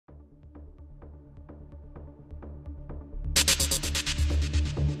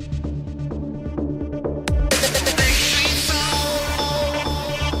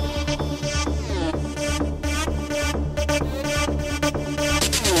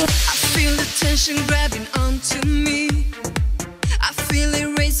passion grabbing onto me. I feel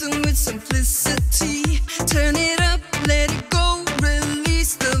it racing with simplicity. Turn it up, let it go,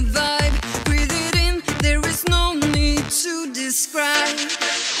 release the vibe. Breathe it in, there is no need to describe.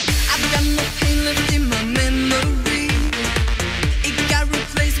 I've got no pain left in my memory. It got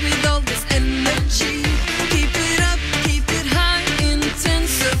replaced with all this energy. Keep it up, keep it high,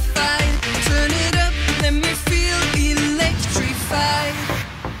 intensified. Turn it up, let me feel electrified.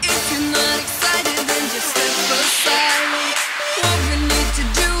 If you're not excited, then just step aside. What we need to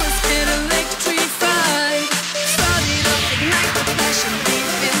do is get electrified. Start it up, ignite the passion deep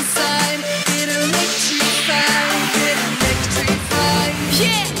inside. Get electrified, get electrified.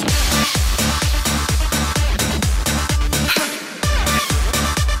 Yeah!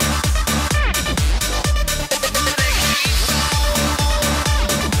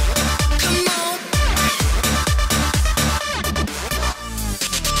 Come on.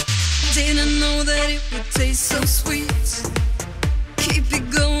 Didn't know that it would taste so sweet. Keep it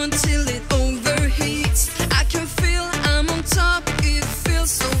going till it overheats. I can feel I'm on top, it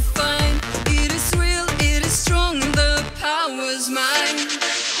feels so fine. It is real, it is strong, the power's mine.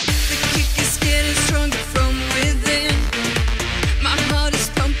 The kick is getting strong.